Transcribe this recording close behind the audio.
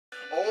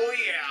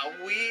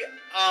yeah, we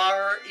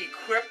are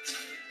equipped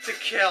to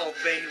kill,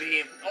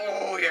 baby.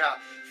 Oh yeah.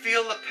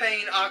 Feel the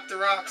pain,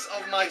 Octoroks,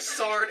 of my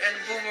sword and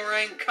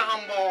boomerang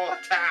combo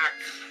attack.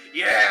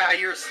 Yeah,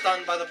 you're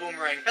stunned by the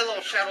boomerang.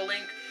 Hello, Shadow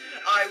Link.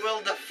 I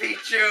will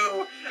defeat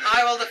you.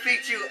 I will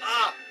defeat you.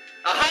 Ah.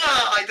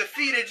 Aha! I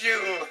defeated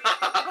you.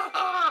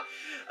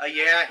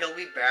 Yeah, he'll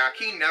be back.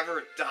 He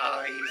never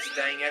dies.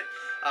 Dang it.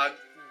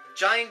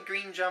 Giant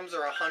green gems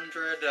are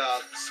 100.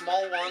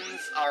 Small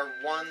ones are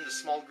 1. The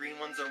small green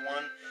ones are 1.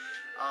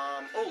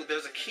 Oh,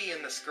 there's a key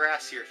in this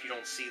grass here if you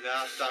don't see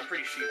that. I'm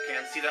pretty sure you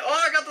can see that.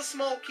 Oh, I got the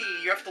small key!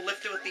 You have to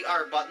lift it with the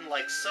R button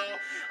like so.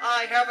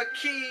 I have a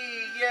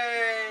key!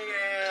 Yay!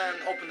 And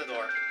open the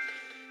door.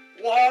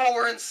 Whoa,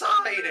 we're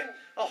inside!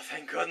 Oh,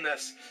 thank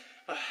goodness.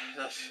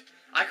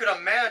 I could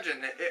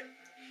imagine it.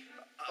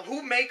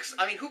 Who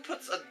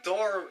puts a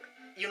door,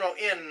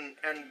 in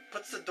and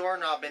puts the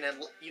doorknob in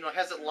and,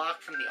 has it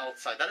locked from the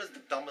outside? That is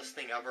the dumbest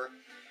thing ever.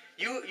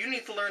 You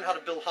need to learn how to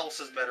build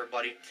houses better,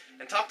 buddy.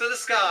 And talk to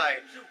this guy.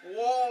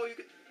 Whoa,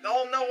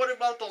 oh no, what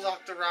about those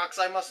Octoroks?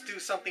 I must do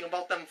something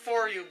about them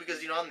for you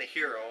because, I'm the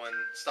hero and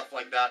stuff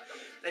like that.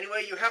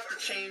 Anyway, you have to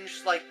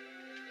change,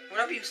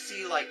 whenever you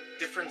see,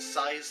 different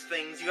size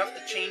things, you have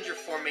to change your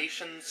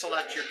formation so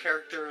that your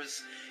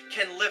characters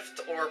can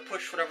lift or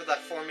push whatever that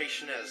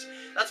formation is.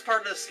 That's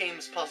part of this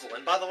game's puzzle.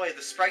 And by the way,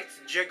 the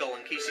sprites jiggle,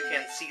 in case you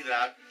can't see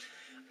that.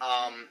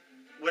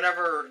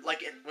 Whenever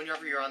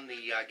you're on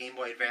the Game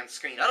Boy Advance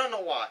screen. I don't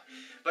know why.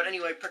 But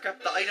anyway, pick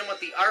up the item with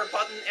the R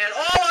button, and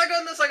oh my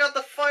goodness, I got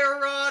the fire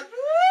rod!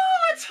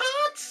 Woo! It's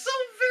hot! So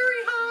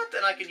very hot!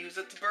 And I can use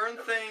it to burn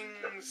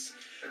things.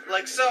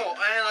 Like so.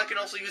 And I can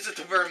also use it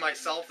to burn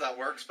myself, that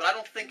works. But I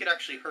don't think it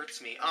actually hurts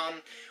me.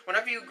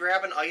 Whenever you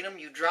grab an item,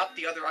 you drop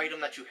the other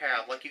item that you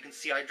have. Like you can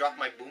see, I dropped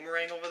my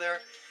boomerang over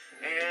there.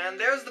 And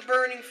there's the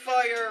burning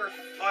fire!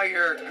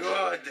 Fire,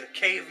 good,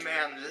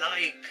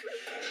 caveman-like.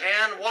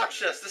 And watch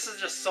this. This is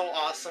just so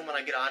awesome when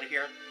I get out of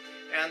here.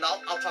 And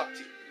I'll talk to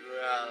you.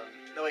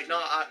 No, wait,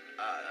 no,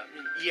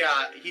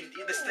 yeah,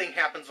 this thing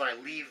happens when I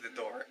leave the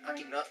door.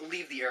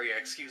 Leave the area,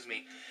 excuse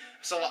me.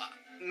 So,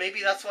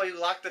 maybe that's why you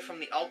locked it from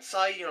the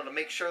outside, to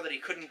make sure that he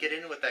couldn't get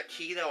in with that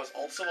key that was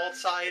also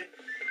outside.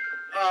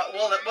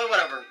 Well,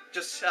 whatever.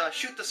 Just,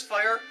 shoot this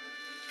fire.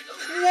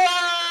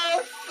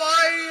 Whoa!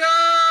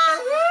 Fire!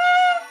 Woo!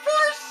 4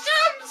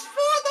 gems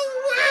for the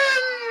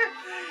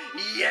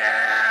win!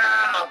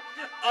 Yeah!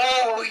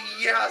 Oh,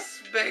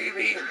 yes,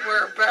 baby!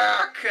 We're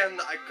back!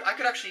 And I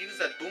could actually use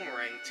that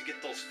boomerang to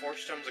get those 4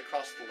 gems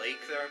across the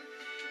lake there.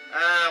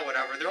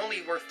 Whatever. They're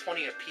only worth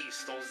 20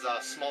 apiece, those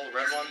small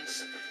red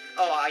ones.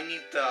 Oh, I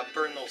need to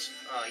burn those,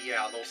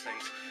 yeah, those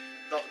things.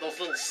 Those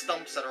little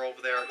stumps that are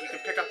over there. You can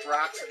pick up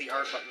rocks with the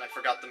R button, I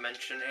forgot to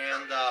mention.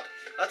 And,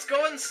 let's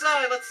go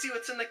inside. Let's see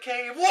what's in the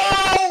cave.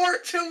 Whoa!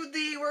 We're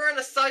 2D! We're in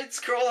a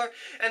side-scroller.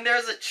 And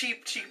there's a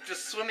Cheep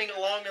just swimming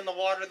along in the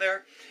water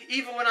there.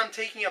 Even when I'm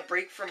taking a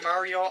break from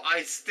Mario,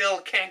 I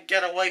still can't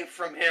get away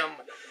from him.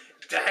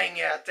 Dang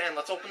it. And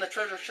let's open the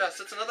treasure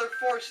chest. It's another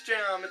force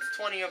gem. It's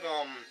 20 of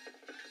them.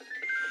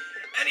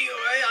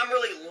 Anyway, I'm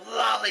really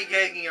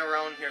lollygagging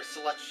around here,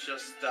 so let's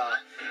just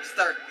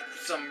start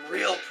some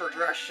real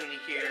progression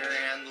here.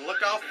 And look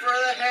out for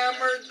the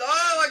hammer.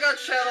 Oh, I got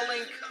Shadow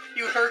Link.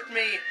 You hurt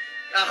me.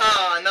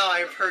 Aha, now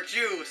I've hurt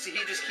you. See,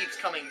 he just keeps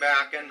coming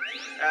back, and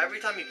every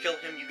time you kill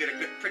him, you get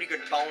a pretty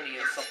good bounty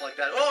and stuff like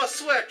that. Oh, a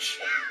switch!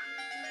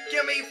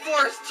 Give me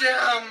force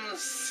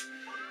gems!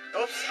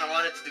 Oops, I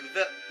wanted to do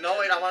this. No,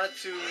 wait, I wanted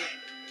to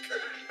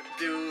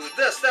do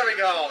this. There we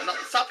go. No,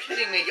 stop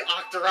hitting me, you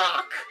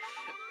Octorok.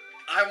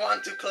 I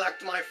want to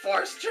collect my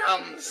force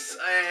gems,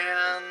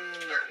 and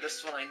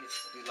this one I need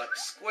to do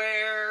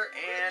square,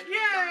 and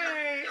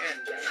yay,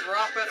 and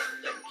drop it,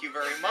 thank you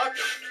very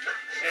much,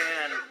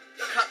 and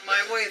cut my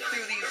way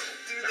through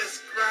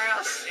this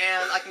grass,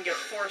 and I can get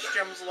force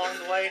gems along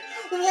the way.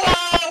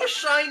 Whoa,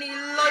 shiny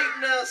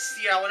lightness!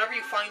 Yeah, whenever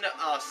you find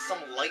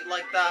some light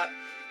like that,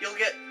 you'll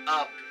get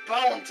a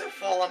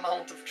bountiful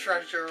amount of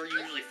treasure,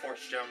 usually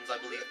force gems, I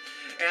believe.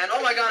 And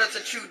oh my god, it's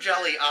a chew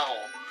jelly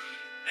owl.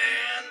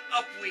 And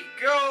up we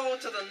go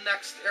to the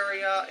next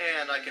area,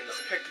 and I can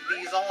pick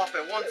these all up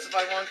at once if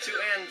I want to,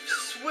 and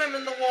swim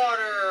in the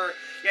water!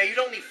 Yeah, you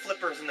don't need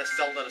flippers in this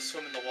Zelda to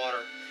swim in the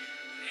water.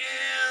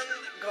 And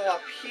go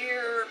up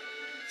here,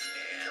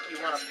 and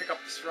you want to pick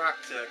up this rock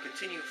to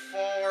continue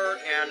forward,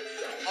 and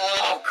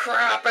oh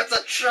crap, it's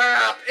a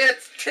trap!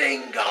 It's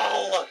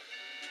Tingle!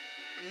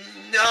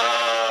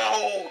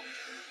 No!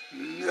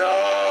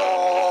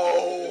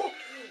 No!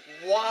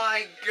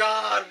 Why,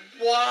 God,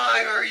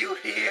 why are you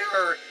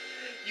here?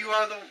 You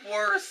are the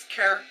worst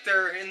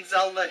character in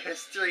Zelda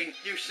history.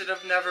 You should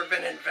have never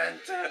been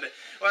invented.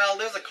 Well,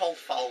 there's a cult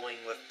following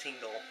with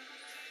Tingle.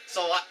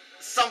 So,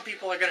 some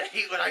people are gonna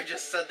hate what I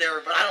just said there,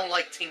 but I don't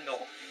like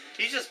Tingle.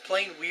 He's just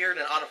plain weird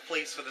and out of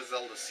place for the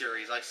Zelda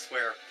series, I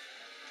swear.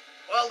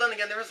 Well, then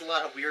again, there is a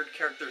lot of weird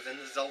characters in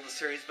the Zelda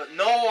series, but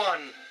no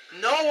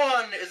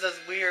one is as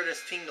weird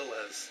as Tingle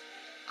is.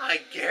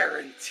 I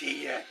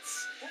guarantee it.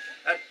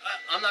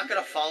 I'm not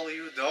gonna follow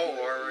you, don't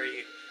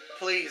worry.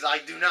 please, I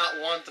do not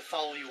want to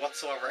follow you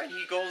whatsoever. And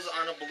he goes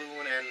on a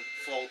balloon and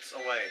floats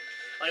away.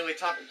 Anyway,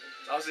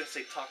 I was going to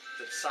say talk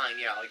to the sign,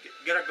 yeah. Like,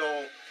 gotta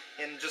go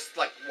in just,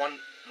 like,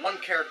 one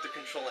character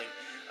controlling.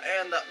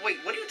 And, wait,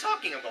 what are you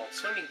talking about?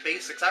 Swimming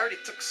basics. I already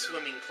took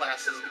swimming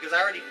classes because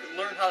I already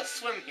learned how to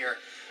swim here.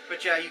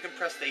 But yeah, you can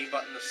press the A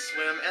button to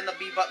swim and the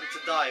B button to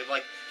dive.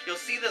 Like, you'll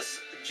see this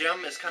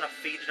gem is kind of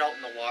faded out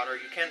in the water.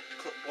 You can't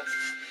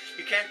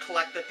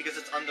collect it because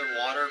it's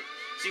underwater.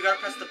 So you gotta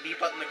press the B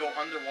button to go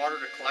underwater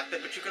to collect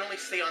it, but you can only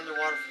stay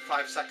underwater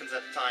for 5 seconds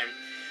at a time.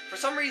 For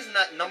some reason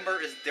that number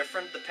is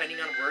different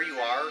depending on where you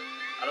are.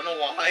 I don't know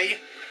why.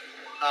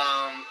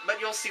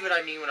 But you'll see what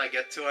I mean when I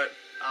get to it.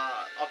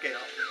 Okay,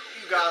 now,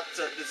 you got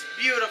this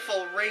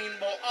beautiful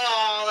rainbow.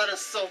 Oh, that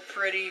is so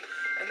pretty.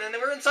 And then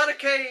we're inside a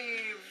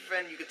cave,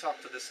 and you can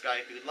talk to this guy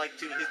if you'd like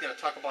to. He's going to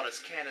talk about his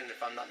cannon,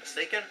 if I'm not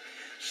mistaken.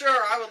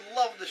 Sure, I would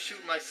love to shoot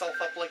myself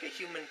up like a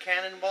human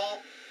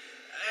cannonball.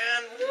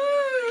 And,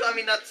 woo! I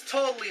mean, that's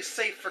totally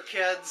safe for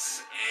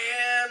kids.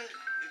 And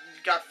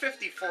you got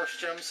 50 force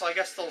gems, so I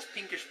guess those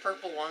pinkish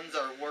purple ones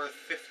are worth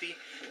 50.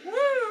 Woo!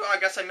 I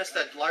guess I missed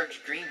that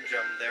large green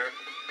gem there.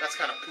 That's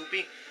kind of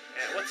poopy.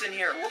 And what's in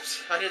here?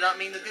 Whoops, I did not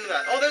mean to do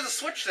that. Oh, there's a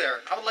switch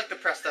there. I would like to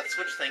press that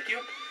switch, thank you.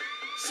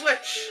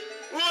 Switch!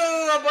 Woo!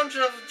 A bunch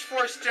of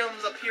force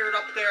gems appeared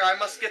up there. I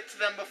must get to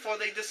them before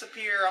they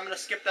disappear. I'm going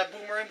to skip that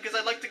boomerang because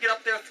I'd like to get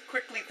up there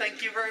quickly,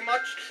 thank you very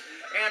much.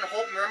 And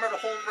remember to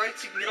hold right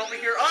so you can get over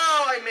here.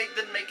 Oh, I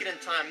didn't make it in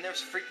time.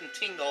 There's freaking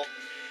Tingle.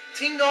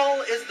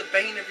 Tingle is the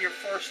bane of your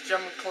force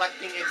gem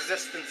collecting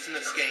existence in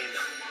this game.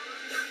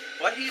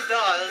 What he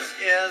does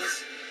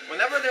is,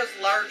 whenever there's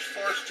large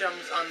force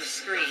gems on the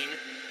screen,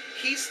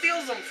 he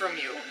steals them from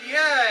you.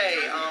 Yay!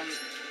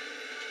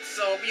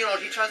 So, you know,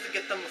 he tries to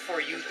get them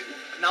before you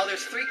do. Now,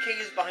 there's 3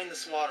 caves behind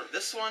this water.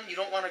 This one, you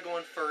don't want to go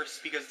in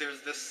first because there's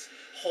this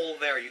hole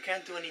there. You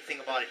can't do anything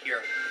about it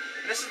here.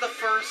 And this is the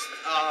first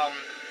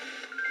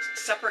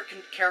separate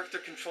character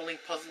controlling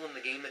puzzle in the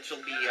game that you'll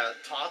be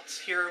taught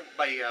here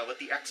by with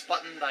the X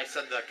button. I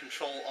said to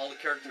control all the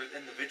characters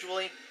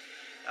individually.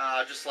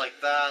 Just like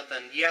that.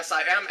 And yes,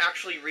 I am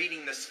actually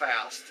reading this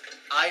fast.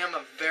 I am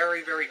a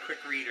very, very quick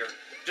reader.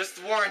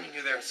 Just warning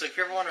you there. So if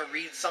you ever want to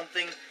read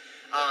something,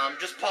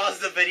 just pause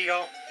the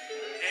video.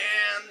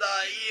 And,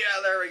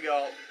 yeah, there we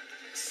go.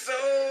 So,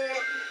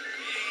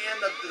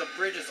 and the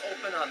bridge is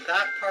open on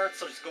that part,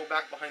 so just go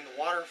back behind the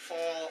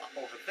waterfall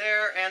over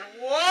there. And,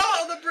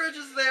 whoa, the bridge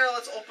is there.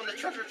 Let's open the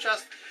treasure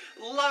chest.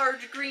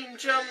 Large green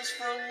gems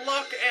for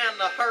luck and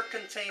a heart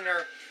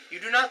container. You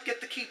do not get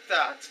to keep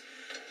that.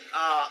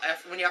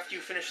 After you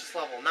finish this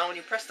level. Now when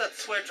you press that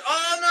switch,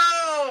 oh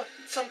no!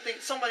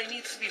 Somebody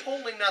needs to be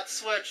holding that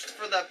switch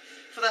for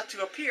that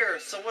to appear.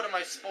 So what am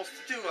I supposed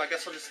to do? I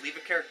guess I'll just leave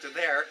a character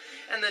there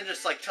and then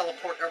just like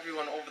teleport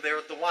everyone over there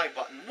with the Y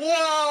button.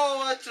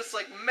 Whoa! That's just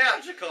like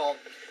magical.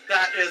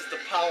 That is the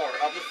power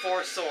of the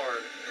Force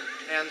Sword.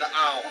 And the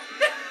ow.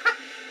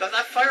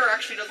 That fire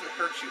actually doesn't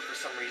hurt you for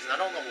some reason. I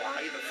don't know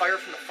why. The fire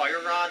from the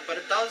fire rod, but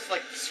it does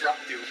like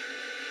disrupt you.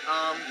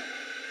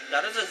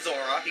 That is a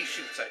Zora. He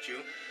shoots at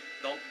you.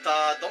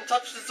 Don't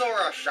touch the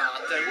Zora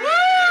shot. And woo!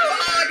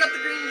 Oh, I got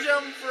the green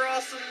gem for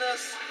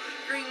awesomeness.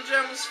 Green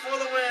gems for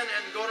the win.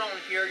 And go down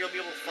here, you'll be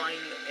able to find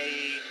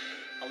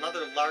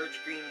another large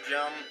green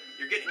gem.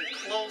 You're getting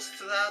close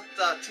to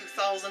that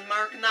 2,000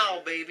 mark now,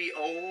 baby.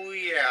 Oh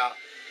yeah.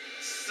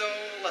 So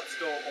let's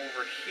go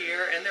over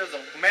here, and there's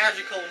a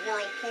magical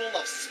whirlpool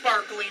of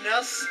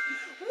sparkliness.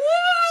 Woo!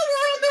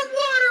 We're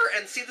underwater.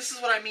 And see, this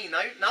is what I mean.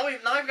 Now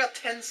I've got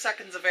 10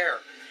 seconds of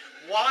air.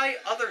 Why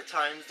other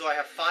times do I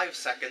have 5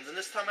 seconds, and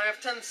this time I have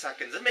 10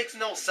 seconds? It makes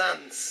no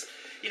sense,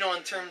 you know,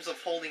 in terms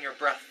of holding your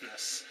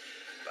breathness.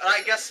 But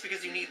I guess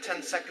because you need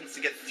 10 seconds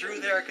to get through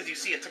there, because you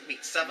see it took me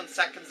 7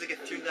 seconds to get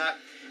through that.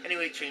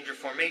 Anyway, change your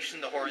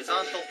formation to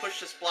horizontal, push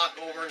this block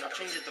over, now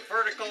change it to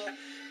vertical,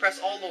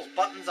 press all those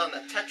buttons on the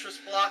Tetris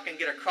block and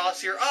get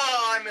across here.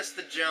 Oh, I missed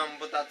the gem,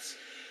 but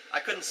I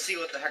couldn't see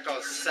what the heck I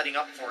was setting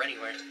up for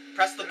anyway.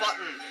 Press the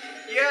button.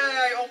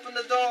 Yay, open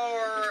the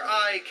door.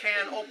 I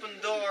can open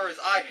doors.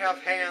 I have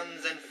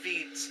hands and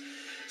feet.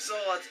 So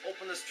let's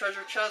open this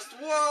treasure chest.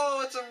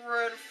 Whoa, it's a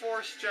red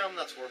force gem.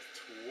 That's worth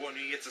 20.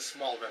 It's a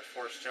small red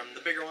force gem.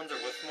 The bigger ones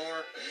are worth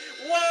more.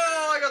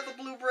 Whoa, I got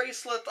the blue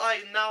bracelet.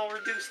 I now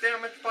reduce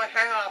damage by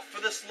half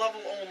for this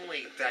level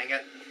only. Dang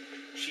it.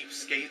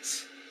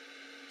 Cheapskates.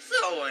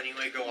 So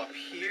anyway, go up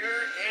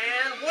here,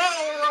 and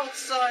whoa, we're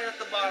outside at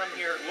the bottom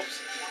here. Whoops.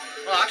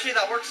 Well, actually,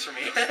 that works for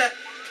me.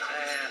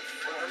 And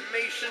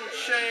formation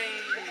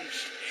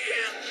change.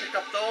 And pick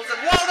up those, and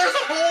whoa, there's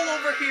a hole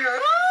over here.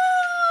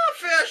 Ah,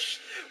 fish.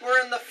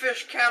 We're in the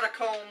fish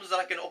catacombs that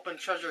I can open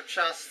treasure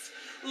chests.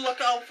 Look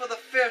out for the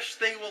fish.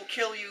 They will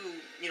kill you,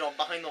 you know,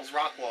 behind those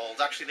rock walls.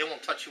 Actually, they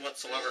won't touch you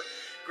whatsoever.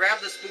 Grab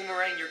this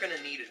boomerang. You're going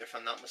to need it if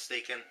I'm not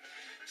mistaken.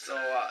 So,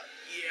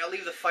 yeah,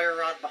 leave the fire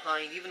rod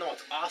behind, even though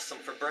it's awesome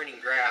for burning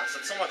grass.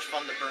 It's so much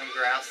fun to burn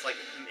grass, like,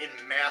 in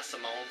mass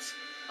amounts.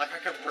 Like, I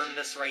could burn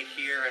this right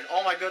here, and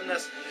oh my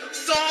goodness,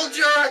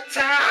 soldier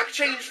attack!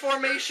 Change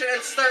formation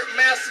and start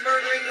mass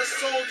murdering the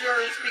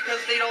soldiers because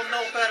they don't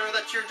know better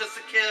that you're just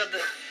a kid.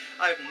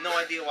 I have no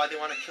idea why they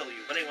want to kill you.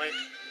 But anyway,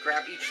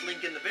 grab each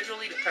link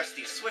individually to press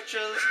these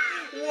switches.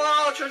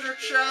 Wow, treasure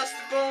chest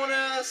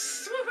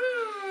bonus!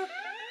 Woohoo!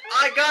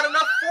 I got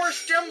enough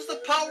force gems to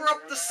power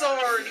up the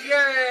sword!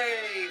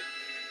 Yay!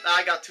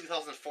 I got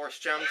 2,000 force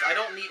gems. I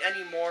don't need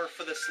any more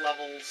for this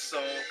level, so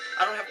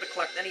I don't have to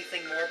collect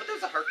anything more, but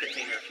there's a heart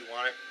container if you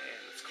want it.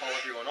 And let's call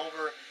everyone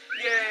over.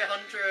 Yay,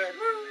 100!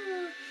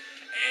 Woo!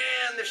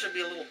 And there should be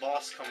a little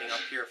boss coming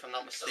up here, if I'm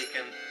not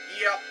mistaken.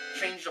 Yep,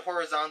 change to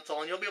horizontal,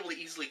 and you'll be able to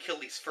easily kill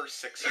these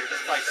first 6 here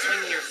just by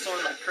swinging your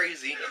sword like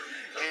crazy.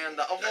 And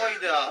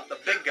avoid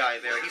the big guy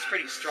there. He's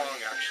pretty strong,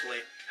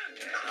 actually.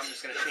 And I'm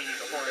just going to change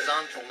to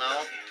horizontal now.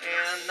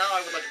 And now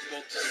I would like to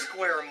go to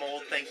square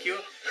mode, thank you.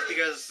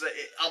 Because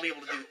I'll be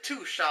able to do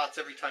 2 shots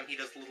every time he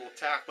does a little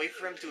attack. Wait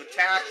for him to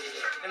attack,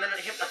 and then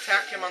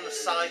attack him on the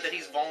side that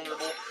he's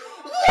vulnerable.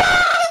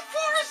 Wow!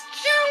 Force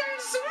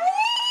gems! Woo!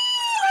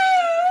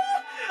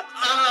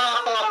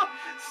 Ah!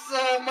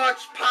 So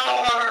much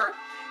power!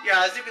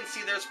 Yeah, as you can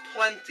see, there's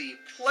plenty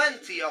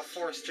of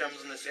force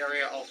gems in this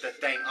area. Oh,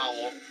 that dang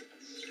owl.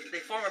 They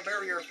form a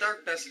barrier of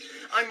darkness.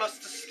 I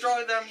must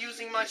destroy them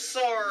using my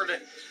sword.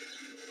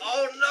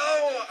 Oh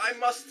no! I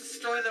must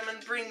destroy them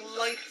and bring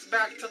light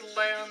back to the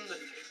land.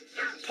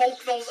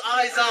 Poke those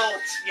eyes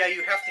out! Yeah,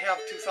 you have to have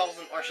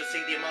 2,000, or I should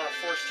say the amount of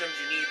force gems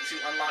you need to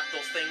unlock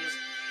those things.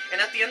 And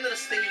at the end of the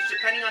stage,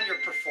 depending on your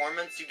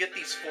performance, you get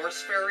these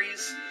force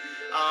fairies.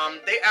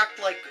 They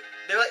act like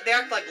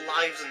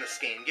lives in this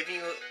game, giving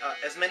you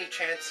as many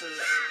chances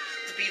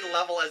to beat the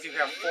level as you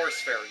have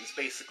force fairies,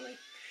 basically.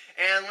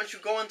 And once you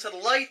go into the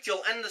light,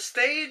 you'll end the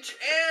stage,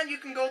 and you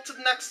can go to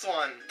the next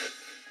one.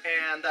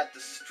 And that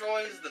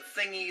destroys the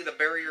thingy, the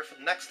barrier for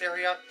the next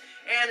area,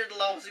 and it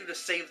allows you to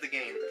save the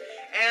game.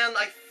 And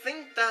I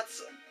think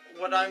that's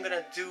what I'm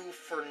gonna do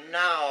for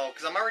now,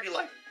 because I'm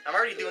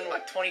already doing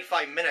like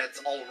 25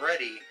 minutes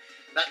already.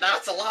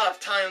 That's a lot of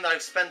time that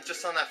I've spent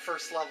just on that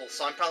first level,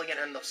 so I'm probably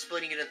gonna end up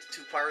splitting it into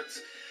 2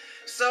 parts.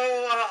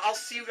 So I'll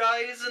see you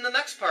guys in the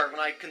next part when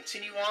I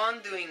continue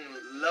on doing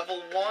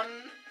level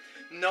 1,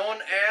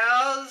 known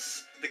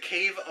as the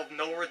Cave of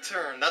No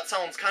Return. That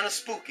sounds kind of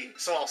spooky,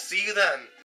 so I'll see you then.